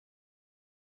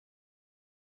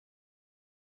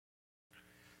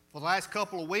For the last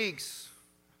couple of weeks,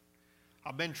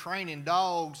 I've been training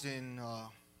dogs, and I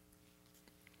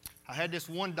had this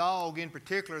one dog in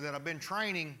particular that I've been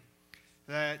training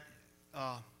that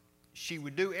she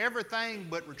would do everything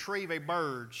but retrieve a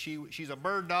bird. She's a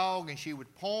bird dog, and she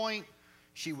would point.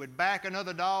 She would back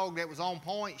another dog that was on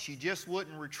point. She just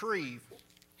wouldn't retrieve.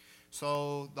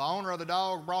 So the owner of the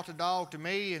dog brought the dog to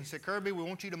me and said, "Kirby, we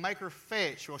want you to make her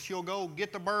fetch. Well, she'll go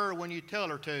get the bird when you tell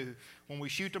her to. When we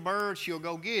shoot the bird, she'll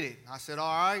go get it." I said,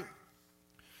 "All right."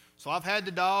 So I've had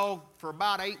the dog for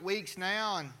about 8 weeks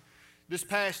now, and this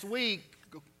past week,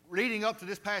 leading up to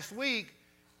this past week,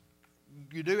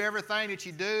 you do everything that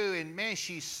you do, and man,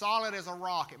 she's solid as a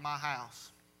rock at my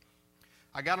house.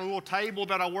 I got a little table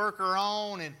that I work her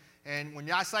on, and when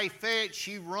I say fetch,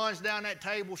 she runs down that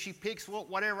table, she picks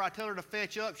whatever I tell her to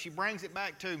fetch up, she brings it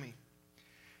back to me.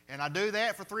 And I do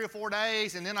that for 3 or 4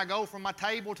 days, and then I go from my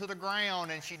table to the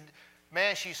ground, and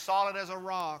she's solid as a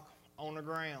rock on the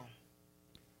ground.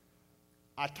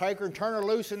 I take her and turn her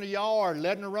loose in the yard,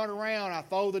 letting her run around. I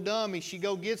throw the dummy. She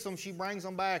go gets them. She brings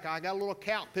them back. I got a little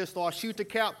cout pistol. I shoot the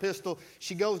cout pistol.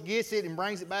 She goes, gets it, and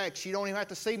brings it back. She don't even have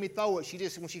to see me throw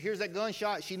it. When she hears that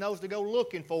gunshot, she knows to go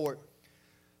looking for it.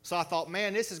 So I thought,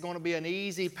 man, this is going to be an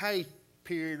easy pay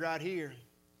period right here.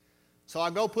 So I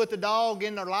go put the dog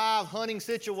in the live hunting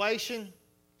situation.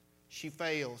 She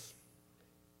fails.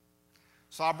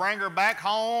 So I bring her back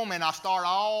home, and I start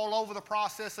all over the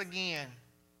process again.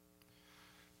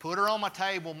 Put her on my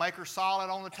table, make her solid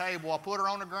on the table. I put her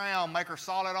on the ground, make her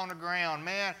solid on the ground.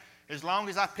 Man, as long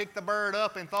as I pick the bird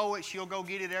up and throw it, she'll go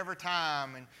get it every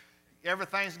time. And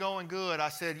everything's going good. I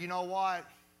said, you know what?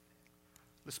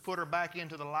 Let's put her back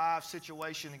into the live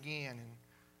situation again. And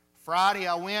Friday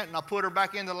I went and I put her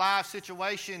back into the live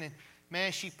situation, and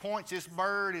man, she points this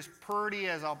bird as pretty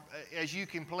as you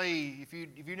can please. If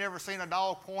you've never seen a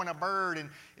dog point a bird, and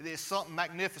it's something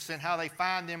magnificent how they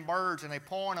find them birds and they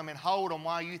point them and hold them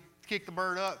while you kick the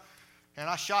bird up. And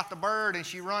I shot the bird, and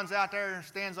she runs out there and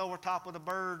stands over top of the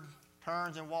bird,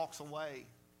 turns and walks away.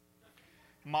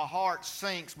 My heart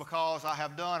sinks because I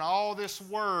have done all this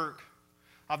work.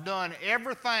 I've done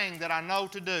everything that I know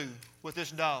to do with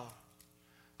this dog.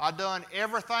 I've done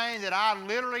everything that I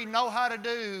literally know how to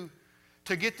do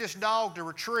to get this dog to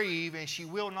retrieve, and she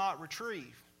will not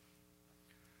retrieve.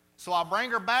 So I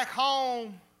bring her back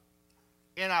home,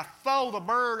 and I throw the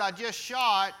bird I just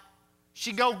shot.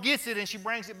 She go gets it, and she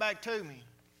brings it back to me.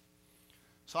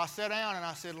 So I sat down and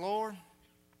I said, "Lord,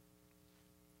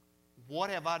 what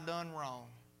have I done wrong?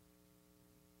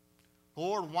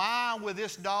 Lord, why will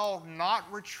this dog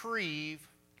not retrieve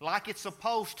like it's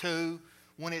supposed to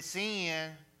when it's in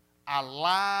a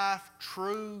live,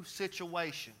 true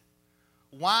situation?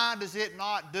 Why does it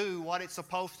not do what it's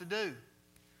supposed to do?"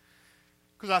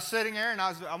 Because I was sitting there, and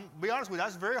I'm be honest with you, I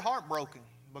was very heartbroken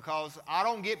because I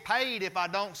don't get paid if I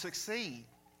don't succeed.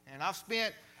 And I've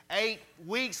spent 8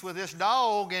 weeks with this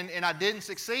dog, and I didn't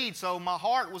succeed, so my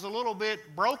heart was a little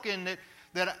bit broken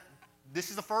that this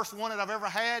is the first one that I've ever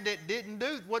had that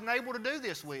wasn't able to do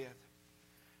this with.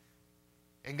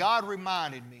 And God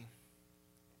reminded me,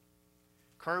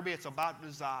 "Kirby, it's about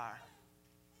desire.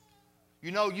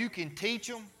 You know, you can teach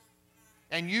them,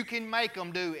 and you can make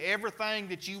them do everything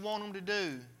that you want them to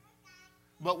do.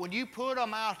 But when you put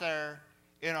them out there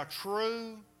in a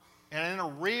true and in a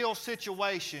real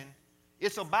situation,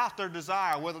 it's about their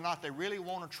desire, whether or not they really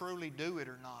want to truly do it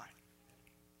or not."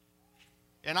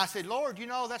 And I said, "Lord, you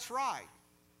know, that's right.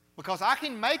 Because I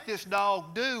can make this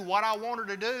dog do what I want her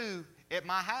to do at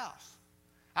my house.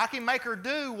 I can make her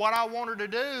do what I want her to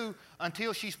do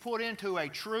until she's put into a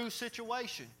true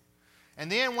situation.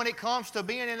 And then when it comes to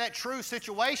being in that true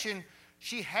situation,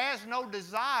 she has no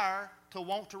desire to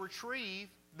want to retrieve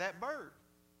that bird."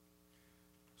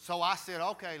 So I said,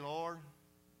 "Okay, Lord,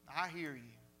 I hear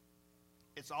you.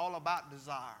 It's all about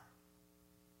desire.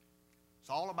 It's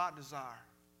all about desire."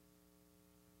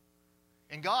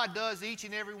 And God does each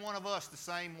and every one of us the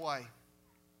same way.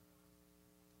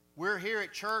 We're here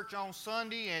at church on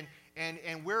Sunday,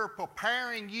 and we're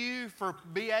preparing you for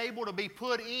be able to be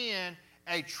put in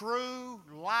a true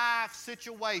life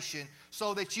situation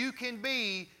so that you can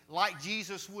be like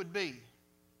Jesus would be.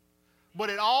 But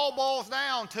it all boils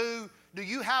down to, do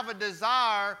you have a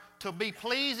desire to be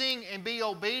pleasing and be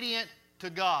obedient to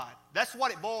God? That's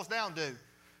what it boils down to.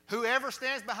 Whoever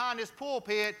stands behind this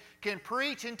pulpit can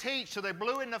preach and teach till they're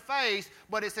blue in the face,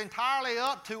 but it's entirely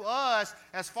up to us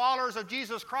as followers of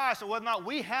Jesus Christ, or whether or not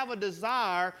we have a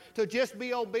desire to just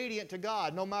be obedient to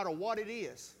God, no matter what it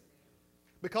is.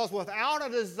 Because without a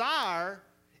desire,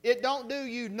 it don't do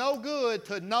you no good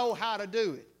to know how to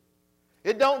do it.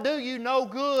 It don't do you no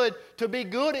good to be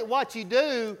good at what you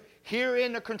do here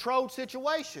in the controlled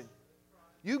situation.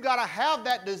 You got to have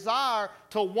that desire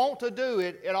to want to do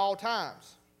it at all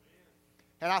times.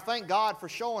 And I thank God for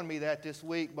showing me that this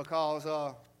week, because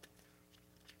a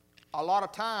lot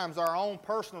of times our own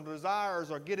personal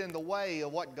desires are get in the way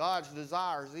of what God's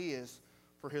desires is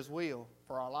for His will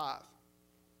for our lives.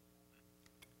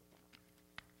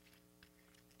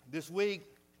 This week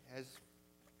has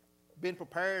been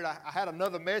prepared. I had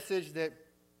another message that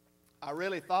I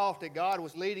really thought that God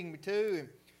was leading me to, and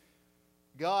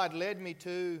God led me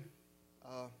to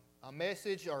a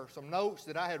message or some notes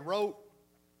that I had wrote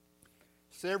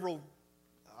several,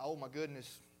 oh my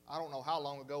goodness, I don't know how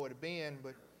long ago it had been,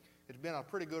 but it's been a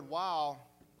pretty good while.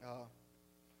 I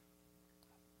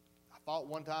thought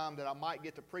one time that I might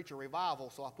get to preach a revival,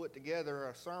 so I put together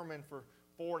a sermon for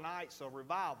 4 nights of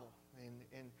revival.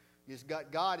 And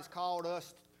God has called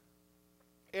us,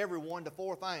 everyone, to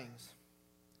 4 things.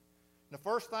 The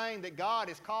first thing that God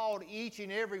has called each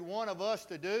and every one of us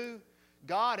to do,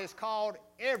 God has called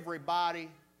everybody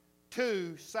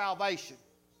to salvation.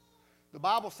 The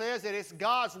Bible says that it's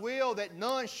God's will that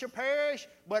none should perish,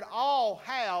 but all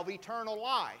have eternal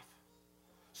life.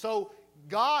 So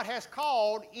God has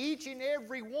called each and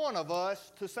every one of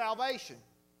us to salvation.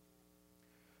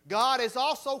 God has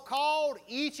also called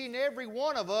each and every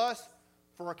one of us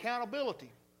for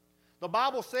accountability. The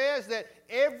Bible says that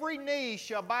every knee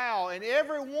shall bow and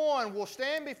everyone will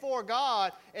stand before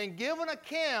God and give an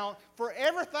account for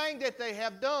everything that they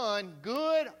have done,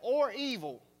 good or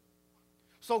evil.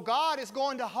 So God is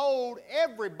going to hold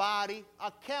everybody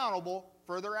accountable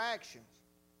for their actions.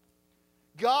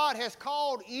 God has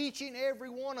called each and every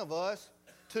one of us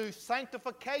to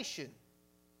sanctification.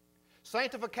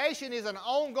 Sanctification is an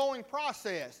ongoing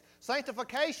process.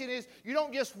 Sanctification is, you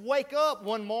don't just wake up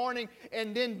one morning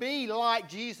and then be like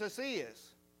Jesus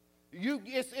is.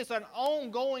 It's an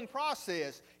ongoing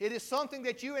process. It is something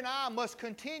that you and I must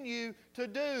continue to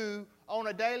do on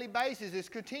a daily basis, is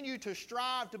continue to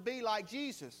strive to be like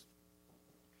Jesus.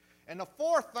 And the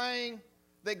fourth thing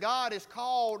that God has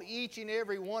called each and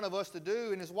every one of us to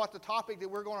do, and is what the topic that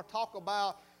we're going to talk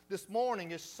about this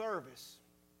morning, is service.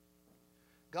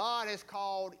 God has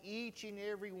called each and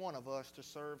every one of us to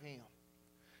serve Him.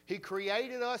 He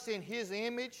created us in His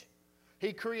image.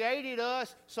 He created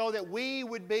us so that we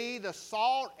would be the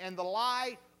salt and the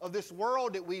light of this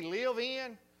world that we live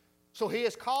in. So He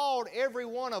has called every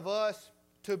one of us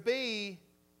to be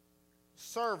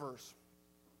servers.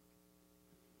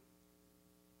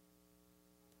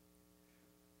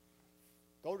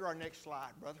 Go to our next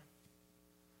slide, brother.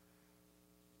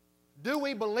 Do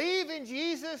we believe in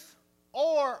Jesus,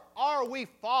 or are we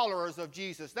followers of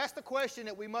Jesus? That's the question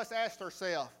that we must ask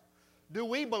ourselves. Do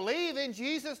we believe in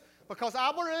Jesus? Because I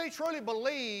really truly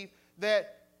believe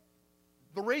that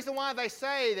the reason why they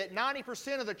say that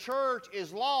 90% of the church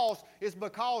is lost is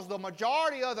because the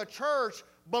majority of the church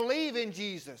believe in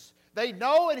Jesus. They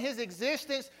know in His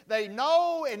existence. They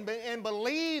know and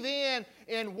believe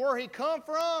in where He come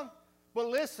from. But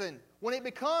listen, when it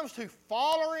becomes to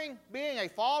being a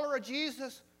follower of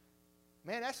Jesus,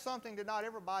 man, that's something that not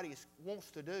everybody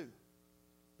wants to do.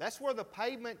 That's where the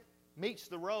pavement meets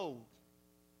the road,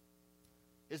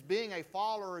 is being a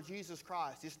follower of Jesus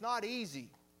Christ. It's not easy.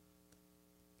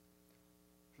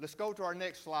 Let's go to our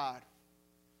next slide.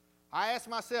 I ask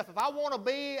myself, if I want to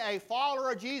be a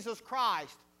follower of Jesus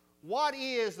Christ, what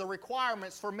is the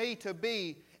requirements for me to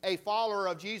be a follower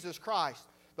of Jesus Christ?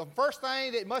 The first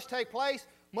thing that must take place,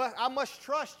 I must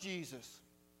trust Jesus.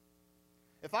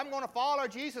 If I'm going to follow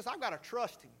Jesus, I've got to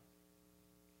trust Him.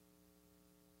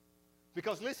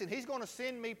 Because listen, He's going to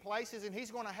send me places and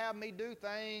He's going to have me do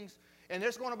things, and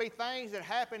there's going to be things that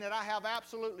happen that I have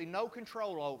absolutely no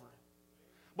control over.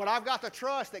 But I've got to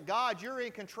trust that, God, You're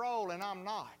in control and I'm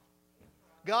not.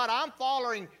 God, I'm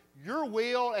following Your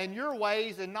will and Your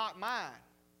ways and not mine.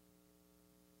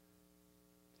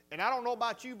 And I don't know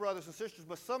about you, brothers and sisters,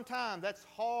 but sometimes that's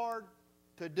hard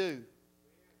to do.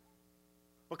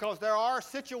 Because there are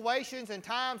situations and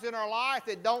times in our life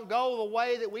that don't go the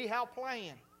way that we have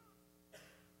planned.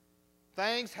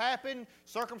 Things happen,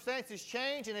 circumstances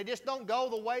change, and they just don't go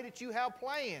the way that you have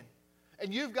planned.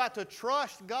 And you've got to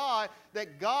trust God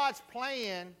that God's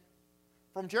plan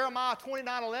from Jeremiah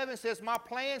 29:11 says, my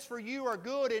plans for you are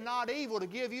good and not evil, to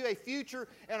give you a future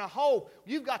and a hope.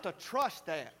 You've got to trust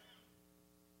that.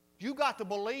 You've got to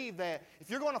believe that. If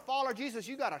you're going to follow Jesus,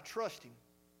 you've got to trust Him.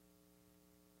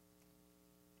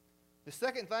 The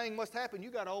second thing must happen,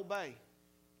 you've got to obey.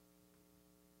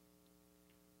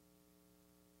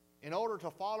 In order to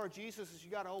follow Jesus,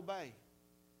 you've got to obey.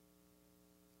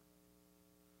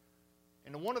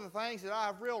 And one of the things that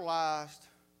I've realized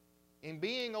in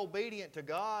being obedient to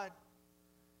God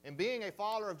and being a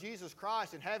follower of Jesus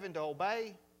Christ and having to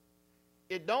obey,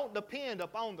 it don't depend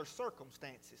upon the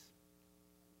circumstances.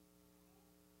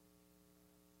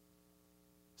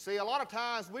 See, a lot of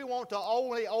times we want to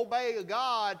only obey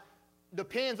God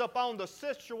depends upon the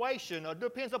situation or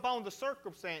depends upon the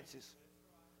circumstances.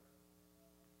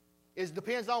 It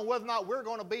depends on whether or not we're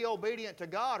going to be obedient to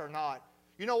God or not.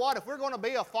 You know what? If we're going to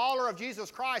be a follower of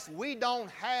Jesus Christ, we don't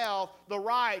have the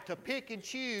right to pick and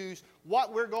choose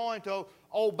what we're going to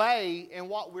obey and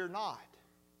what we're not.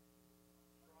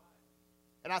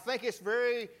 And I think it's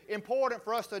very important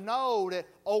for us to know that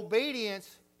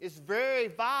obedience is very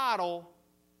vital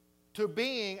to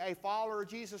being a follower of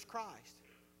Jesus Christ.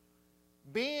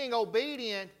 Being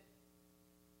obedient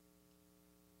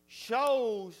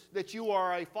shows that you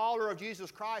are a follower of Jesus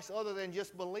Christ other than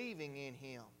just believing in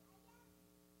Him.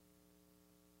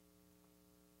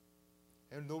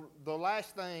 And the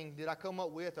last thing that I come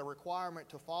up with, a requirement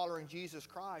to following Jesus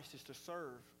Christ, is to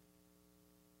serve.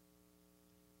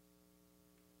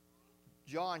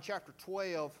 John chapter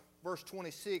 12, verse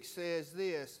 26 says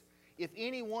this, "If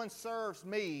anyone serves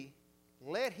me,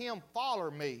 let him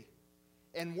follow me.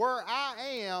 And where I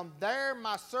am, there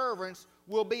my servants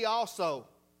will be also.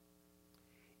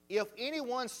 If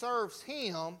anyone serves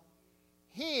him,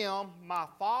 him my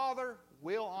Father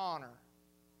will honor."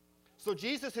 So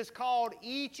Jesus has called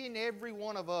each and every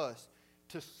one of us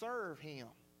to serve Him.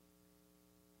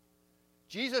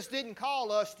 Jesus didn't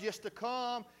call us just to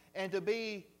come and to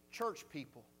be church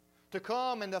people, to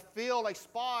come and to fill a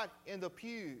spot in the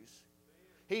pews.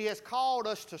 He has called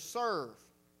us to serve.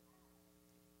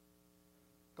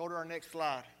 Go to our next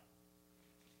slide.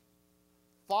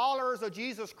 Followers of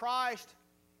Jesus Christ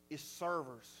is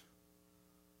servers.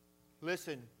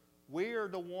 Listen, we are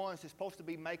the ones that's supposed to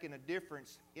be making a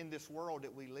difference in this world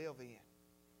that we live in.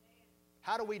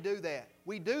 How do we do that?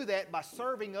 We do that by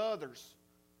serving others.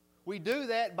 We do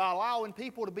that by allowing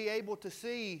people to be able to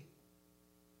see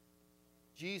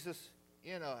Jesus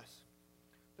in us.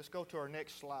 Let's go to our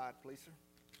next slide, please, sir.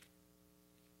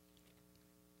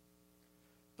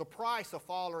 The price of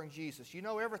following Jesus. You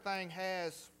know, everything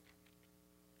has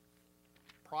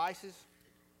prices.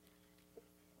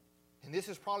 And this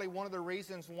is probably one of the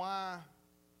reasons why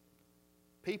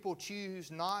people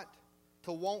choose not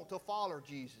to want to follow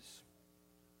Jesus.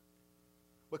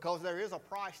 Because there is a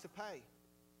price to pay.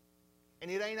 And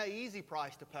it ain't an easy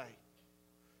price to pay.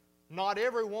 Not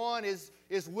everyone is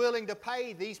willing to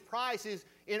pay these prices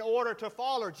in order to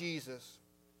follow Jesus.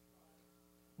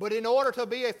 But in order to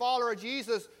be a follower of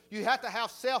Jesus, you have to have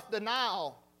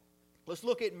self-denial. Let's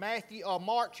look at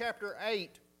Mark chapter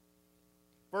 8,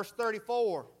 verse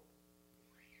 34.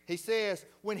 He says,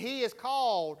 "When He has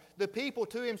called the people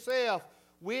to Himself,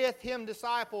 with Him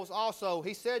disciples also,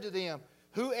 He said to them,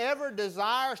 'Whoever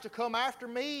desires to come after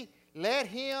me, let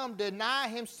him deny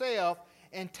himself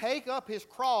and take up his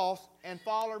cross and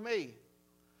follow me.'"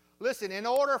 Listen, in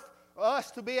order for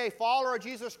us to be a follower of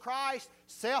Jesus Christ,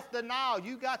 self-denial,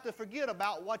 you got to forget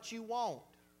about what you want.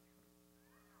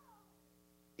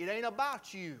 It ain't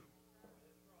about you.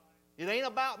 It ain't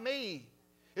about me.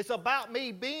 It's about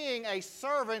me being a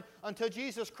servant unto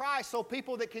Jesus Christ so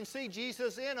people that can see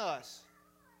Jesus in us.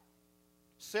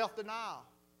 Self-denial.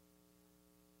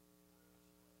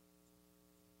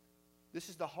 This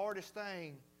is the hardest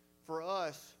thing for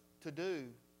us to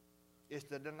do, is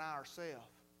to deny ourselves.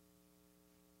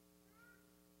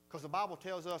 Because the Bible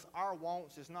tells us our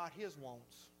wants is not His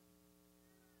wants.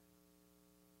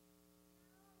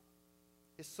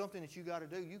 It's something that you got to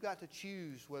do. You got to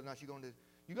choose whether or not you're going to do.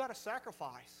 You got to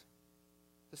sacrifice.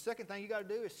 The second thing you got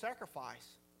to do is sacrifice.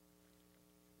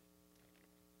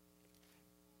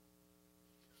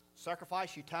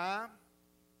 Sacrifice your time,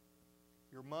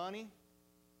 your money,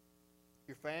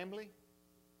 your family.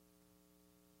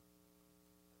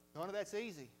 None of that's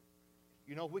easy.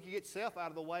 You know, if we could get self out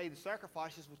of the way, the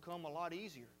sacrifices would come a lot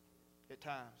easier at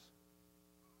times.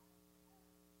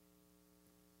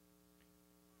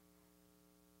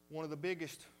 One of the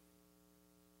biggest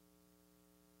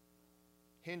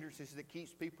hindrances that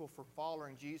keeps people from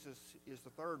following Jesus is the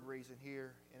third reason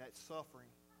here, and that's suffering.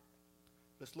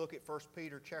 Let's look at 1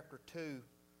 Peter chapter 2,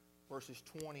 verses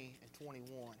 20 and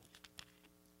 21.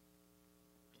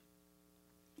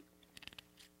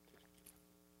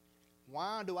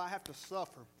 Why do I have to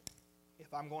suffer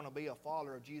if I'm going to be a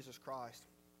follower of Jesus Christ?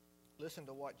 Listen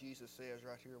to what Jesus says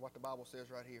right here, what the Bible says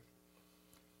right here.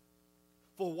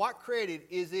 "For what credit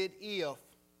is it if,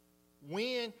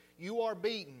 when you are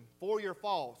beaten for your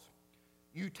faults,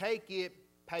 you take it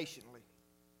patiently?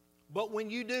 But when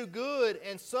you do good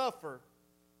and suffer,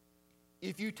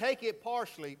 if you take it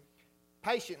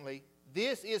patiently,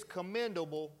 this is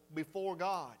commendable before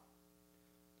God.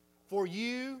 For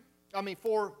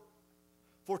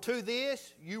to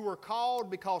this you were called,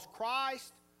 because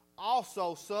Christ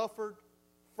also suffered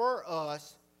for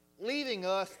us, leaving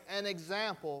us an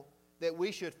example that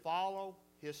we should follow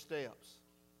His steps.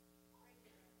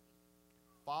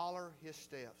 Follow His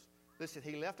steps. Listen,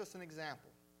 He left us an example.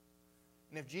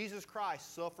 And if Jesus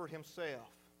Christ suffered Himself,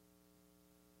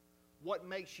 what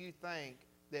makes you think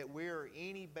that we're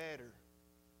any better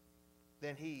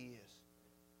than He is?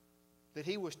 That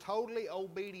He was totally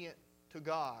obedient to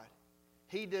God.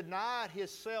 He denied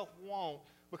His self-want.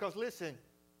 Because listen,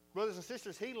 brothers and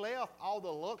sisters, He left all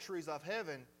the luxuries of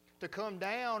heaven to come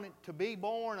down to be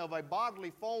born of a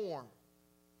bodily form.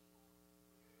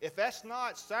 If that's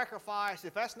not sacrifice,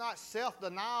 if that's not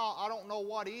self-denial, I don't know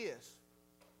what is.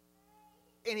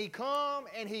 And He come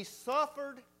and He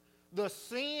suffered the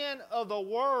sin of the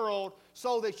world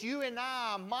so that you and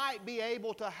I might be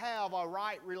able to have a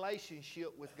right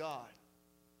relationship with God.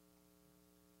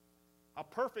 A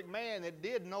perfect man that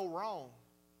did no wrong,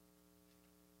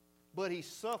 but He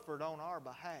suffered on our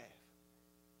behalf.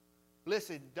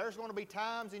 Listen, there's going to be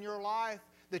times in your life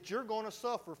that you're going to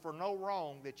suffer for no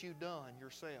wrong that you've done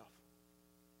yourself.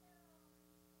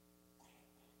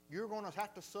 You're going to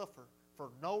have to suffer for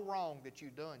no wrong that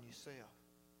you've done yourself.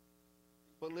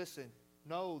 But listen,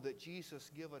 know that Jesus has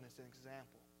given us an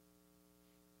example.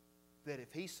 That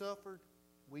if He suffered,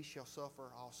 we shall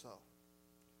suffer also.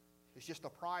 It's just the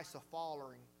price of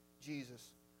following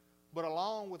Jesus. But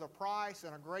along with a price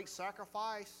and a great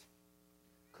sacrifice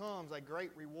comes a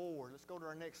great reward. Let's go to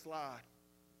our next slide.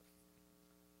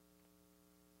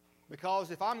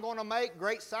 Because if I'm going to make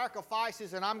great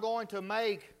sacrifices and I'm going to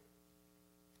make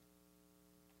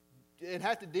and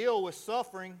have to deal with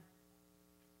suffering,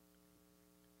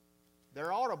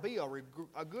 there ought to be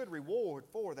a good reward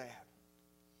for that.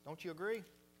 Don't you agree?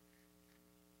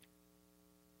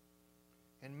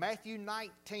 In Matthew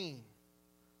 19,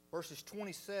 verses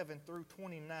 27 through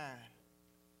 29.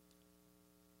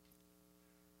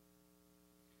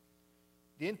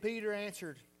 Then Peter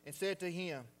answered and said to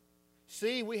Him,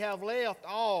 See, we have left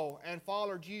all and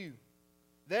followed you.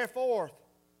 Therefore,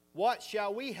 what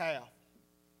shall we have?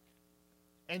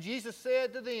 And Jesus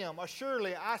said to them,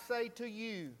 Assuredly, I say to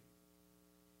you,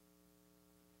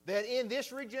 that in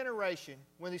this regeneration,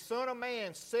 when the Son of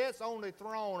Man sits on the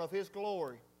throne of His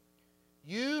glory,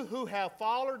 you who have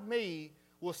followed me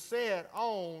will sit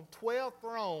on 12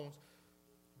 thrones,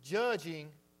 judging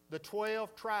the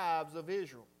 12 tribes of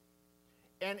Israel.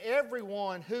 And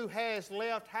everyone who has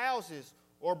left houses,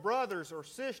 or brothers, or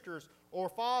sisters, or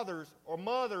fathers, or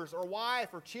mothers, or wife,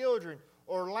 or children,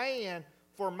 or land,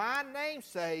 for my name's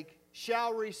sake,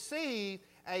 shall receive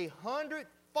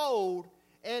 100-fold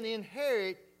and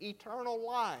inherit eternal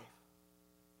life.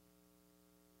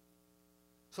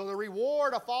 So the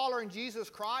reward of following Jesus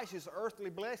Christ is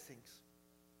earthly blessings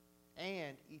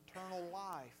and eternal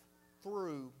life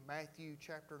through Matthew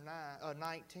chapter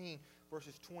 19,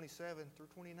 verses 27 through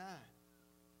 29.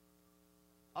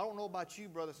 I don't know about you,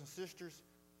 brothers and sisters,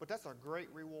 but that's a great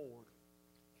reward.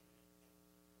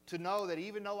 To know that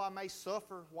even though I may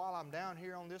suffer while I'm down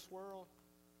here on this world,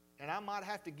 and I might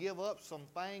have to give up some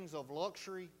things of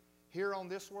luxury here on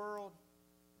this world,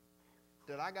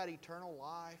 that I got eternal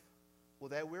life. Well,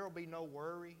 there will be no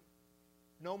worry,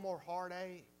 no more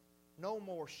heartache, no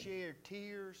more shared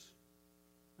tears,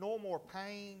 no more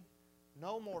pain,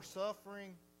 no more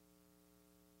suffering.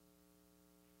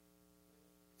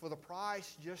 For the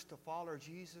price just to follow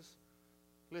Jesus,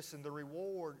 listen, the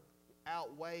reward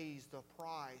outweighs the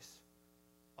price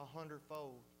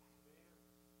 100-fold.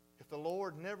 If the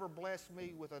Lord never blessed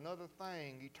me with another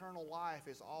thing, eternal life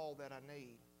is all that I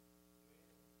need.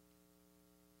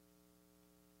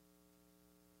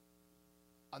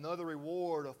 Another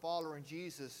reward of following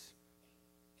Jesus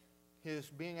is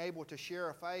being able to share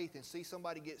a faith and see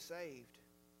somebody get saved.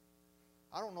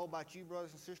 I don't know about you,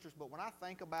 brothers and sisters, but when I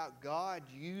think about God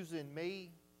using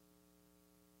me,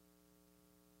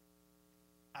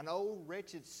 an old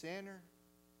wretched sinner,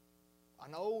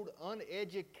 an old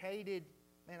uneducated,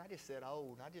 man, I just said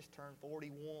old, I just turned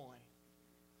 41.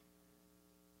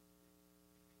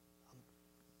 I'm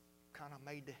kind of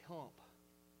made to hump.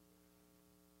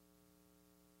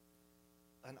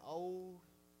 An old,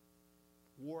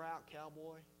 wore-out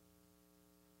cowboy.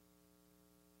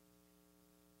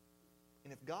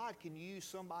 And if God can use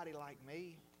somebody like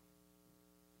me,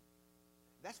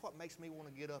 that's what makes me want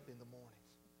to get up in the mornings.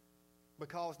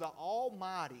 Because the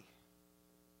Almighty,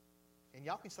 and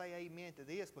y'all can say amen to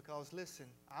this, because listen,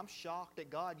 I'm shocked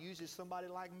that God uses somebody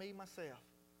like me myself.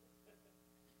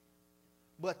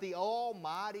 But the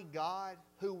Almighty God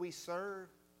who we serve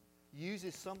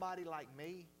uses somebody like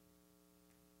me.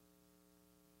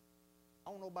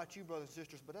 I don't know about you, brothers and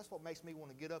sisters, but that's what makes me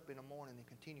want to get up in the morning and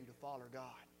continue to follow God.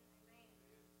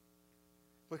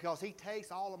 Because He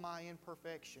takes all of my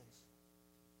imperfections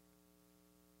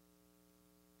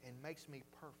and makes me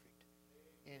perfect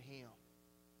in Him.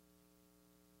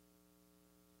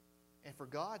 And for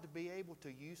God to be able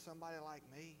to use somebody like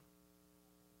me,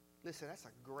 listen, that's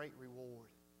a great reward.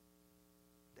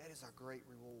 That is a great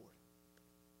reward.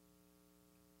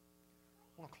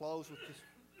 I want to close with this.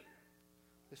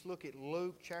 Let's look at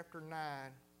Luke chapter 9.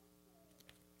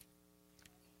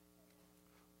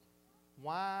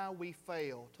 Why we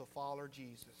fail to follow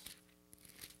Jesus.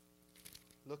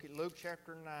 Look at Luke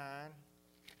chapter 9,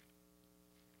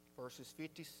 verses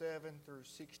 57 through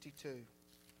 62.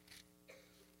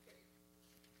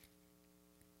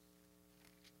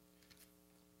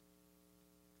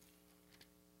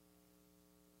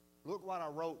 Look what I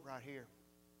wrote right here.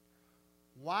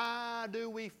 Why do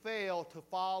we fail to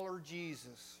follow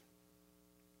Jesus?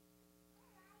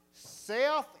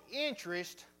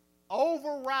 Self-interest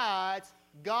overrides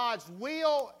God's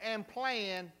will and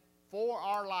plan for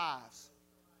our lives.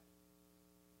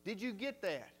 Did you get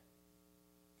that?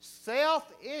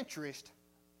 Self-interest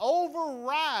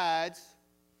overrides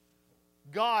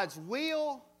God's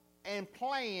will and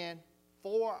plan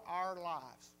for our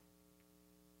lives.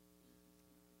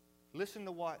 Listen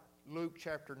to what Luke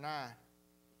chapter 9,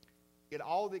 get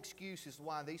all the excuses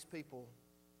why these people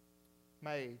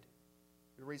made,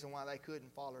 the reason why they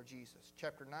couldn't follow Jesus.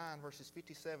 Chapter 9, verses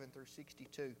 57 through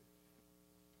 62.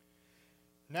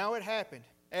 Now it happened,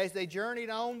 as they journeyed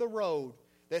on the road,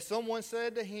 that someone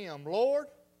said to him, Lord,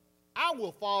 I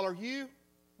will follow you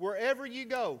wherever you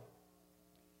go.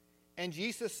 And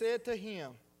Jesus said to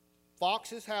him,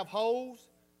 Foxes have holes,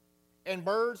 and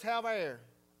birds have air.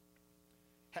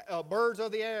 Birds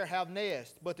of the air have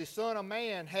nests, but the Son of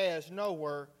Man has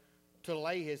nowhere to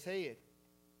lay his head.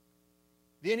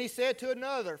 Then he said to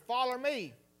another, Follow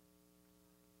me.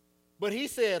 But he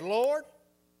said, Lord,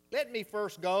 let me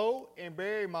first go and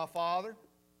bury my father.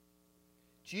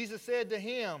 Jesus said to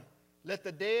him, Let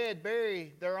the dead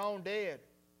bury their own dead,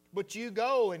 but you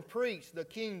go and preach the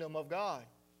kingdom of God.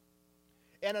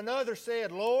 And another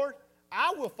said, Lord,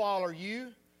 I will follow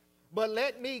you, but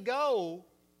let me go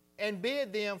and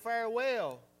bid them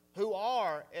farewell who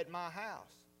are at my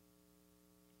house.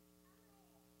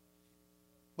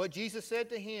 But Jesus said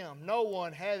to him, No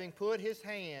one having put his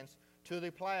hands to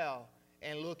the plow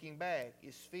and looking back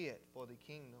is fit for the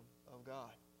kingdom of God.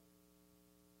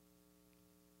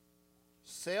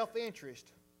 Self-interest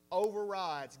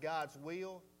overrides God's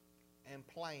will and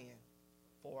plan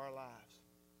for our lives.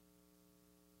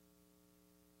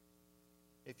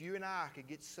 If you and I could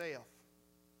get self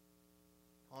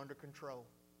under control,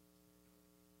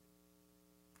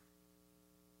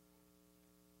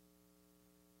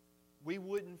 we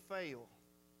wouldn't fail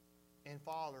in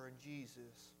following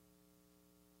Jesus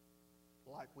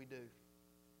like we do.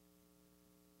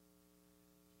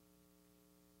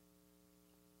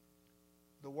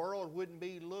 The world wouldn't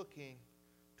be looking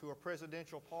to a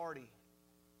presidential party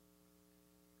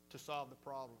to solve the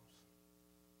problems.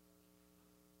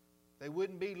 They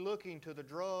wouldn't be looking to the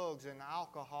drugs and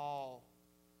alcohol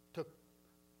to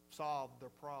solve their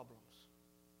problems.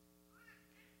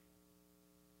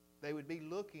 They would be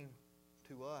looking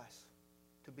to us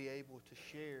to be able to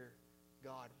share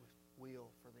God's will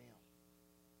for them.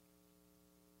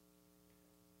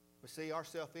 But see, our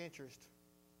self-interest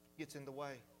gets in the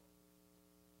way.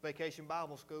 Vacation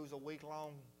Bible School's a week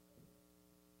long.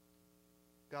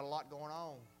 Got a lot going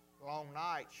on. Long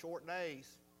nights, short days.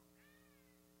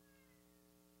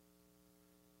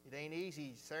 It ain't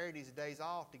easy. Saturday's the days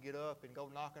off to get up and go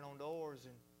knocking on doors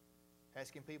and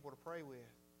asking people to pray with.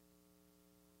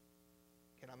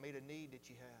 Can I meet a need that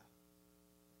you have?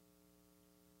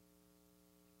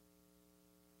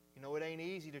 You know, it ain't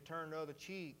easy to turn the other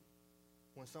cheek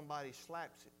when somebody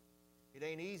slaps it. It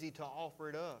ain't easy to offer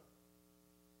it up.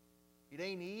 It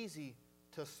ain't easy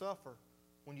to suffer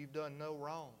when you've done no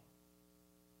wrong.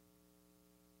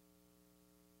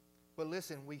 But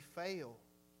listen, we fail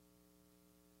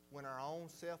when our own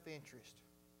self-interest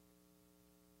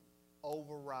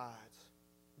overrides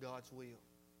God's will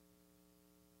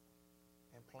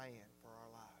and plan for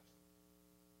our lives.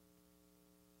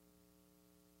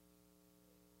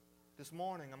 This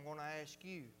morning, I'm going to ask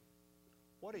you,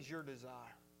 what is your desire?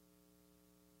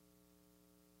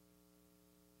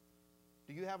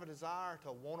 Do you have a desire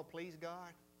to want to please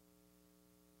God?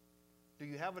 Do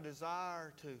you have a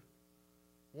desire to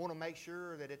want to make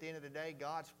sure that at the end of the day,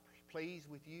 God's pleased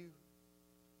with you?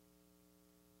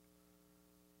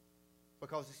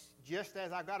 Because just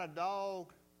as I got a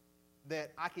dog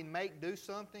that I can make do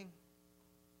something,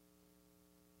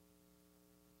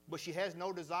 but she has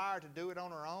no desire to do it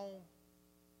on her own,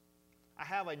 I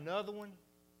have another one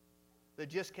that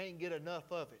just can't get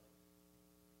enough of it.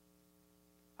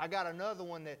 I got another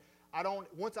one that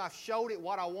once I've showed it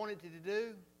what I want it to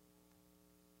do,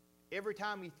 every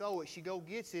time you throw it, she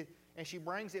gets it and she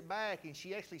brings it back and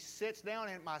she actually sits down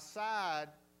at my side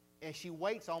and she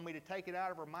waits on me to take it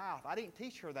out of her mouth. I didn't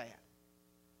teach her that.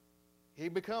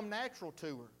 It become natural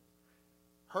to her.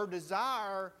 Her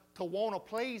desire to want to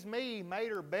please me made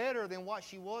her better than what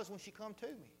she was when she come to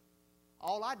me.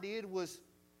 All I did was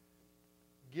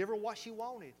give her what she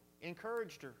wanted,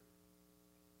 encouraged her,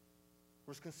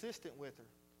 was consistent with her.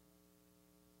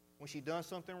 When she done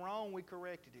something wrong, we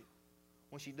corrected it.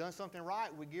 When she done something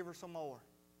right, we give her some more.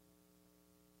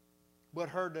 But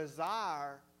her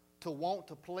desire to want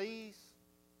to please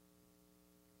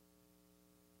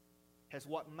has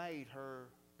what made her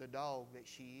the dog that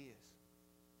she is.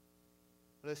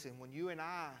 Listen, when you and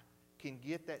I can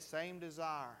get that same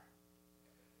desire,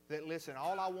 that listen,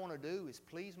 all I want to do is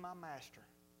please my master.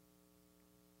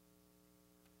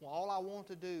 Well, all I want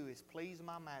to do is please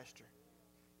my master.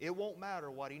 It won't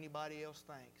matter what anybody else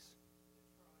thinks.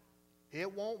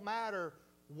 It won't matter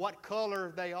what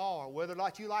color they are, whether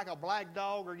like you like a black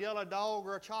dog or yellow dog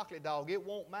or a chocolate dog. It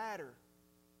won't matter.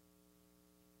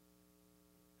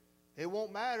 It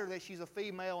won't matter that she's a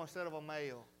female instead of a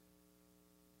male.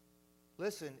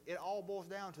 Listen, it all boils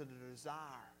down to the desire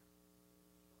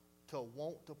to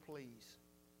want to please.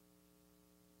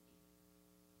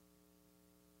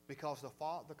 Because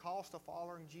the cost of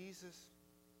following Jesus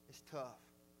is tough.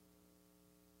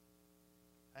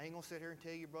 I ain't going to sit here and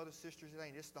tell you, brothers and sisters, it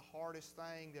ain't. It's the hardest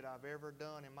thing that I've ever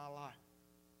done in my life.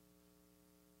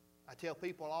 I tell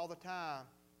people all the time,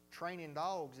 training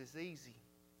dogs is easy.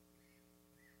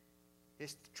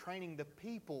 It's training the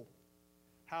people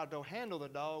how to handle the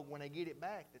dog when they get it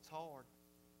back that's hard.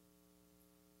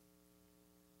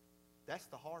 That's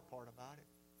the hard part about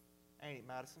it. Ain't it,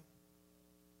 Madison?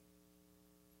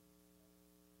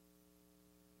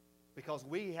 Because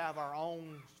we have our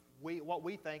own, what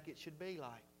we think it should be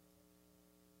like.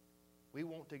 We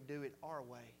want to do it our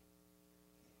way,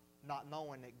 not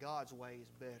knowing that God's way is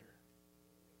better.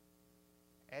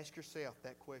 Ask yourself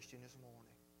that question this morning.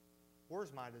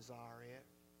 Where's my desire at?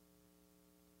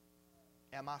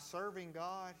 Am I serving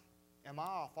God? Am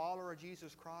I a follower of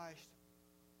Jesus Christ?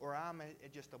 Or am I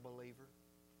just a believer?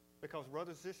 Because,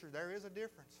 brothers and sisters, there is a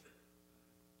difference.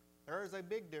 There is a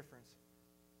big difference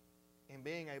in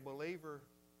being a believer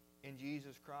in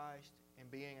Jesus Christ and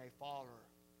being a follower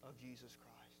of Jesus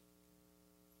Christ.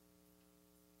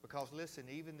 Because, listen,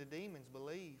 even the demons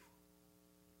believe,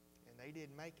 and they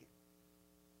didn't make it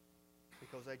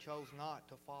because they chose not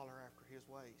to follow after His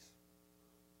ways.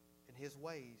 And His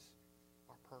ways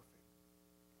are perfect.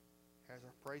 As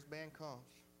our praise band comes,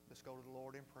 let's go to the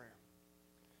Lord in prayer.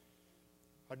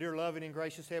 Our dear loving and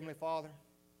gracious Heavenly Father,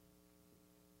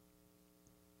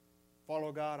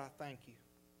 Father God, I thank you,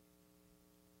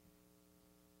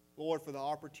 Lord, for the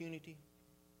opportunity,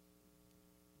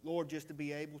 Lord, just to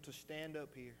be able to stand up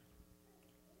here,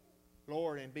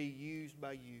 Lord, and be used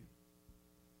by you.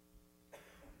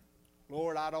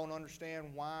 Lord, I don't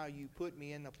understand why you put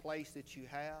me in the place that you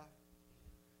have,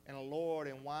 and Lord,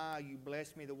 and why you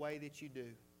bless me the way that you do.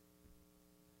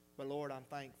 But Lord, I'm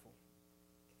thankful.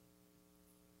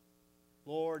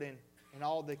 Lord, in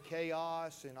all the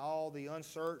chaos and all the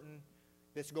uncertain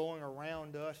that's going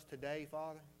around us today,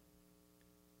 Father,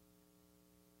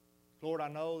 Lord, I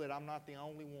know that I'm not the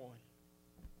only one,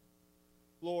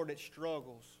 Lord, that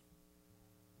struggles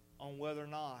on whether or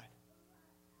not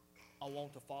I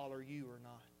want to follow you or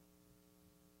not.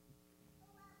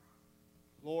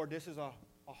 Lord, this is a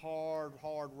hard,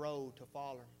 hard road to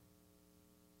follow.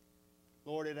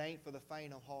 Lord, it ain't for the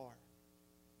faint of heart.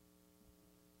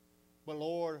 But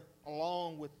Lord,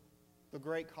 along with the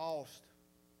great cost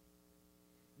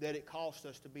that it costs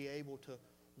us to be able to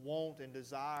want and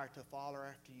desire to follow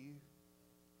after you,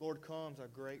 Lord, comes a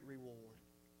great reward.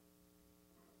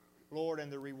 Lord,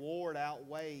 and the reward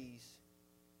outweighs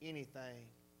anything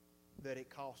that it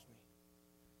cost me.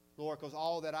 Lord, because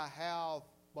all that I have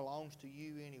belongs to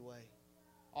you anyway.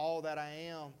 All that I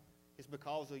am is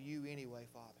because of you anyway,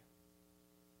 Father.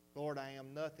 Lord, I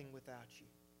am nothing without you.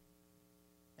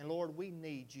 And Lord, we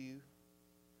need you.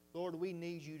 Lord, we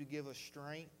need you to give us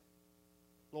strength,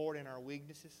 Lord, in our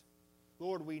weaknesses.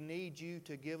 Lord, we need you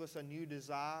to give us a new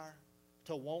desire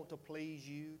to want to please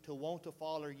you, to want to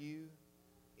follow you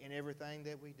in everything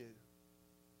that we do.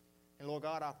 And Lord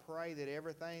God, I pray that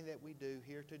everything that we do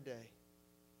here today,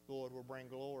 Lord, will bring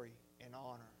glory and and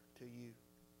honor to you.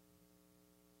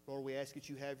 Lord, we ask that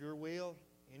you have your will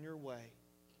in your way.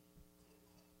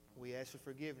 We ask for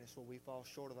forgiveness where we fall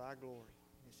short of thy glory.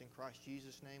 It's in Christ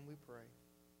Jesus' name we pray.